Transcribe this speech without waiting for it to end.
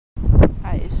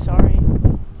sorry.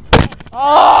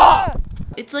 Oh!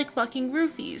 It's like fucking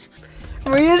roofies.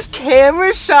 Maria's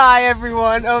camera shy,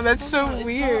 everyone. Oh, that's so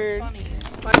weird.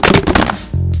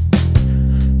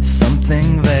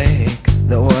 Something vague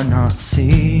that we're not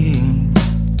seeing.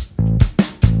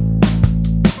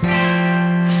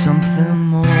 Something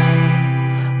more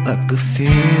like a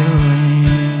feeling.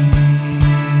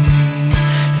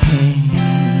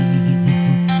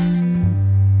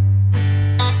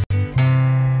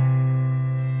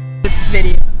 This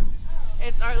video.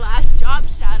 It's our last job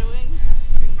shadowing.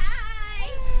 Hi!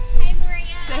 Hey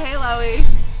Maria! Say hey, Loey.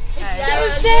 Hey. So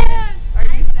sad! Are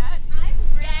you sad? I'm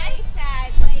really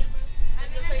sad. Like, I'm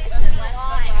gonna miss it a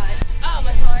lot. Oh,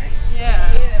 my car?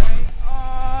 Yeah.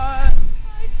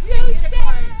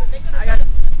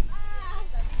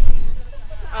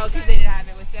 Oh, because they didn't have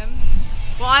it with them?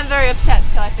 Well, I'm very upset,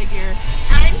 so I figure...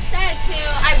 I'm sad too.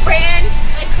 I ran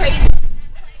like crazy.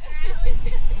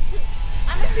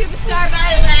 I'm a superstar,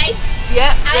 by the way.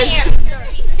 Yep. I am.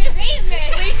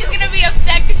 She's gonna be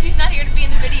upset because she's not here to be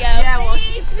in the video. Yeah, well,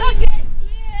 Please, we miss you,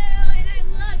 and I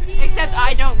love you. except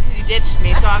I don't, because you ditched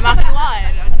me, so I'm not gonna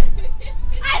lie.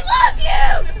 I love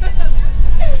you!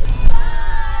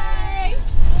 Bye!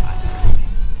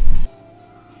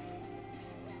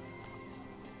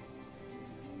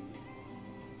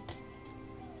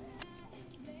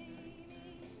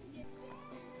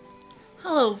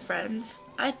 Hello, friends.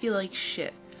 I feel like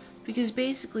shit. Because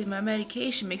basically my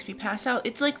medication makes me pass out.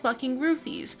 It's like fucking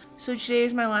roofies. So today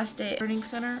is my last day at Learning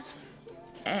Center.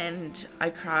 And I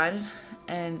cried.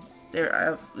 And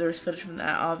there's footage from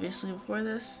that, obviously, before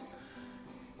this.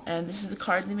 And this is the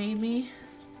card they made me.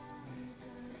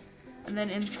 And then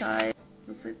inside,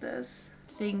 looks like this.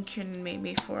 Thing Kieran made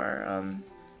me for,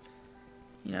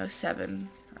 you know, 7.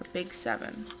 Our big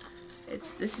 7.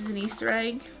 This is an Easter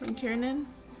egg from Kieran.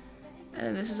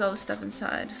 And this is all the stuff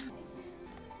inside.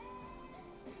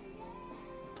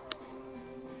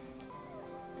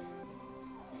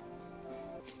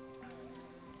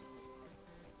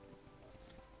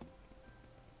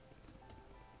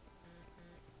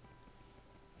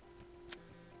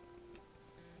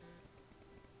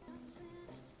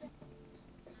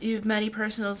 You have many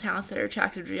personal talents that are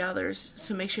attractive to others,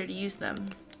 so make sure to use them.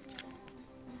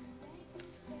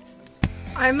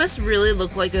 I must really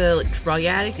look like a drug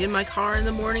addict in my car in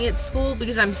the morning at school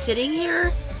because I'm sitting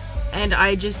here and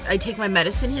I take my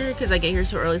medicine here because I get here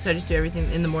so early, so I just do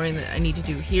everything in the morning that I need to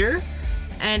do here.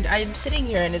 And I'm sitting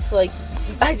here and it's like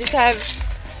I just have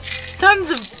tons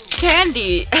of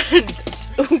candy and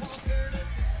oops.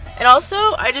 And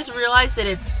also I just realized that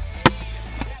it's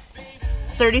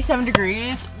 37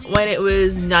 degrees when it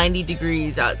was 90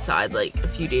 degrees outside like a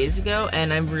few days ago,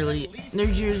 and I'm really,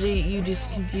 there's usually, you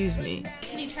just confuse me.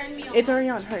 Can you turn me on? It's already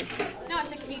on, hurry. No, I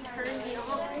said can you turn me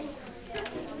on?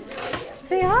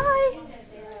 Say hi.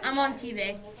 I'm on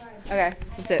TV. Okay,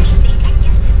 that's it.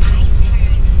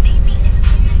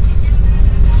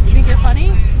 You think you're funny?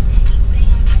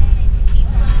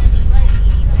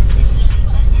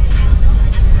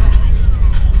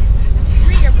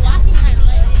 You're blocking my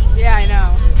leg. Yeah, I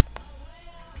know.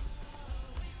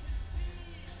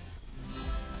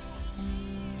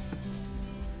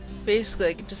 Basically,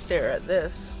 I could just stare at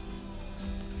this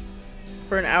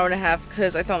for an hour and a half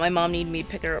because I thought my mom needed me to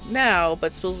pick her up now,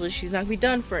 but supposedly she's not going to be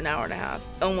done for an hour and a half.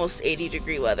 Almost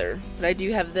 80-degree weather. But I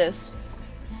do have this.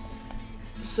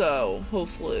 So,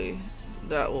 hopefully,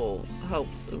 that will help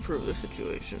improve the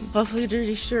situation. Hopefully a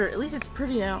dirty shirt. At least it's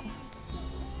pretty out.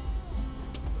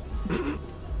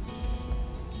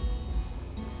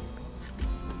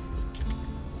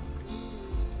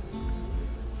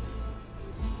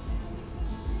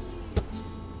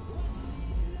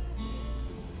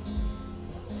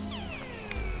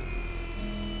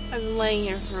 I've been laying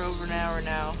here for over an hour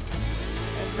now.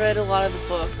 I've read a lot of the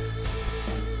book.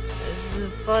 This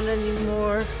isn't fun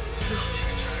anymore.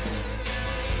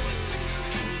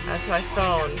 That's my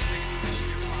phone.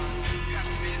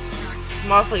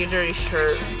 I'm off like a dirty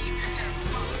shirt. Being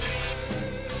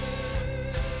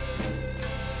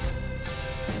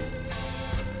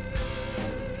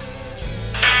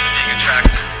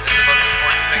attractive is the most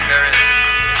important thing there is.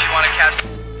 If you want to catch...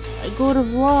 I go to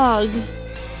vlog,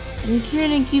 and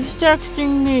Kieran keeps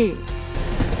texting me.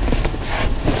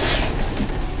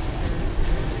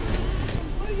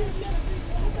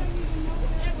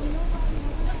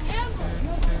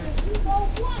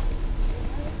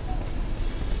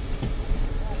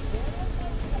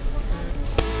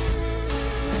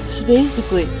 So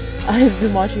basically, I've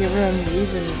been watching everyone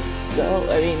leave and go,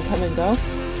 come and go.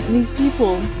 And these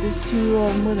people, these two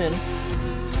women,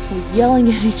 were yelling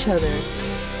at each other.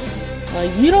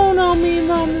 Like, you don't know me,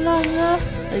 no, no, no.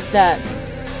 Like that.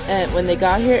 and when they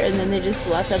got here, and then they just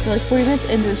left after like 40 minutes,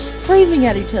 and they're screaming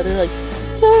at each other like,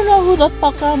 "You don't know who the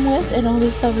fuck I'm with," and all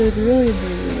this stuff. It's really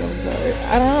amazing. I'm sorry.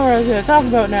 I don't know what I was gonna talk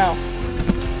about now.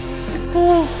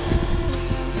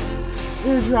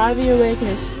 They're driving away, and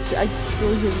I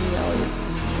still hear them yelling.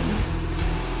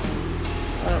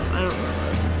 I don't remember what I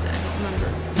was gonna say. I don't remember.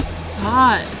 It's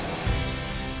hot.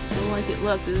 Don't like it.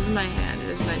 Look, this is my hand. It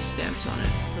has nice stamps on it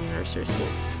from nursery school.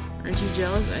 Aren't you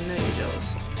jealous? I know you're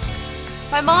jealous.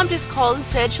 My mom just called and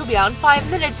said she'll be out in 5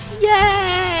 minutes.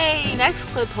 Yay! Next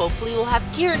clip, hopefully, will have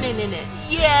Kieran in it.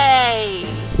 Yay!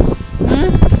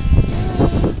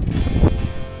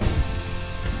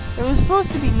 It was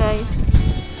supposed to be nice.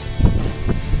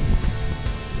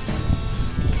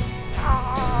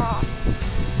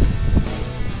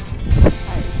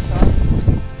 I'm sorry.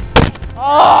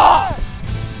 Oh!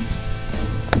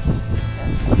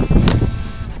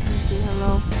 Say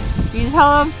hello. You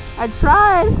tell him I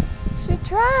tried. She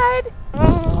tried.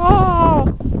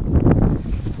 Oh.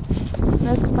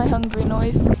 That's my hungry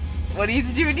noise. What do you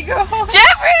do when you go home?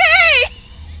 Jeopardy!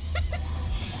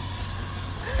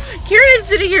 Kieran's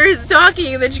sitting here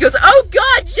talking, and then she goes, "Oh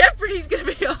God, Jeopardy's gonna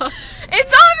be on."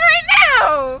 It's on right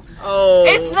now! Oh.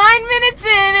 It's 9 minutes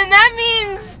in, and that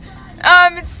means,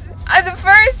 it's, the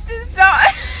first is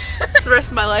on. That's the rest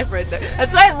of my life right there.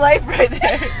 That's my life right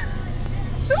there.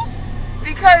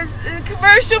 Because the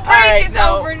commercial break is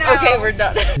over now. Okay, we're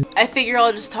done. I figure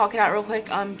I'll just talk it out real quick.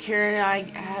 Kieran and I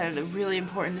had a really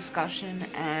important discussion,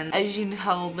 and as you can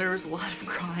tell, there was a lot of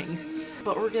crying.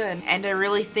 But we're good. And I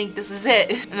really think this is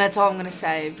it. And that's all I'm gonna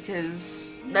say,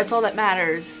 because that's all that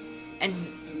matters. And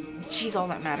she's all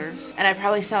that matters. And I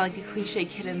probably sound like a cliche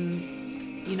kid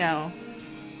and, you know,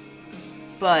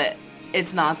 but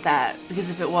it's not that. Because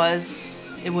if it was,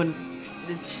 it wouldn't,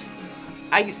 it's just,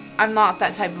 I'm not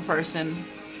that type of person.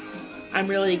 I'm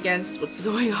really against what's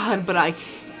going on, but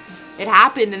it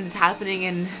happened and it's happening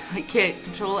and I can't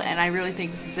control it, and I really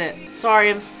think this is it. Sorry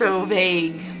I'm so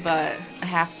vague, but I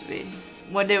have to be.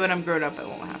 One day when I'm grown up, I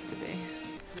won't have to be.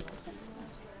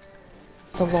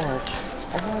 It's a large.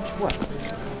 A large what?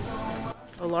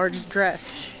 A large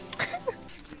dress.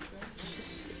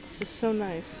 It's just so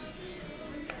nice.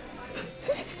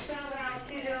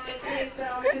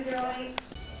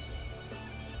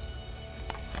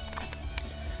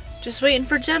 Just waiting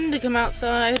for Jem to come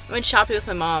outside. I went shopping with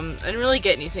my mom. I didn't really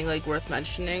get anything like worth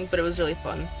mentioning, but it was really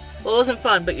fun. Well, it wasn't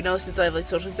fun, but you know, since I have like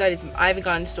social anxiety, I haven't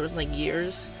gone to stores in like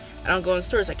years. I don't go in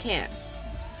stores, I can't.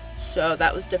 So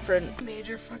that was different.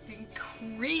 Major fucking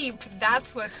creep.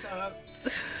 That's what's up.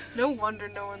 No wonder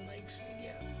no one likes me.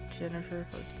 Yeah. Jennifer,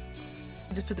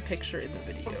 just put the picture in the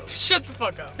video. Shut the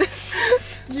fuck up.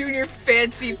 You and your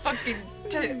fancy fucking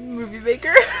Movie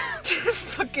maker.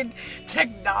 fucking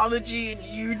technology and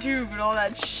YouTube and all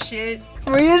that shit.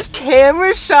 Maria's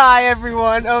camera shy,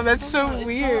 everyone. Oh, that's so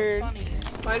weird.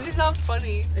 Why is it not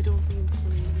funny? I don't think it's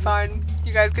funny. Fine.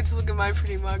 You guys get to look at my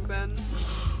pretty mug then.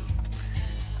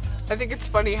 I think it's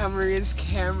funny how Maria's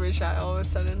camera shy all of a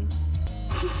sudden.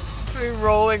 I'm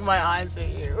rolling my eyes at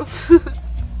you.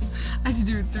 I had to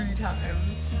do it 3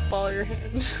 times. Follow your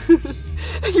hand.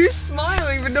 You're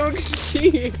smiling, but no one can see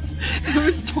you. It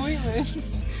was pointless.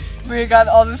 Maria got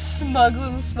all this smug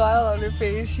little smile on her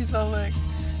face. She's all like,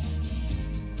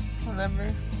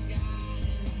 whatever.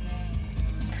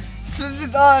 So this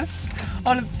is us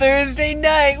on a Thursday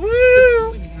night.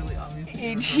 Woo!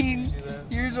 18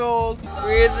 years old.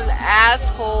 Maria's an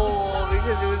asshole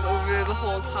because it was over there the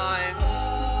whole time.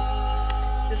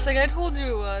 Just like I told you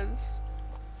it was.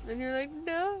 And you're like,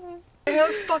 no. Your hair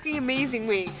looks fucking amazing.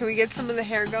 Wait, can we get some of the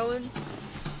hair going?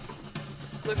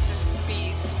 Look at this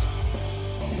beast.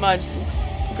 Mine's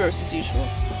gross as usual.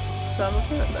 So I'm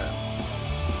okay with that.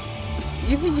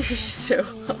 You think you're so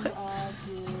hot.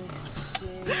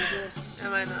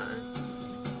 Am I not?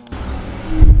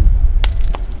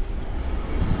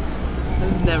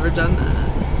 I've never done that.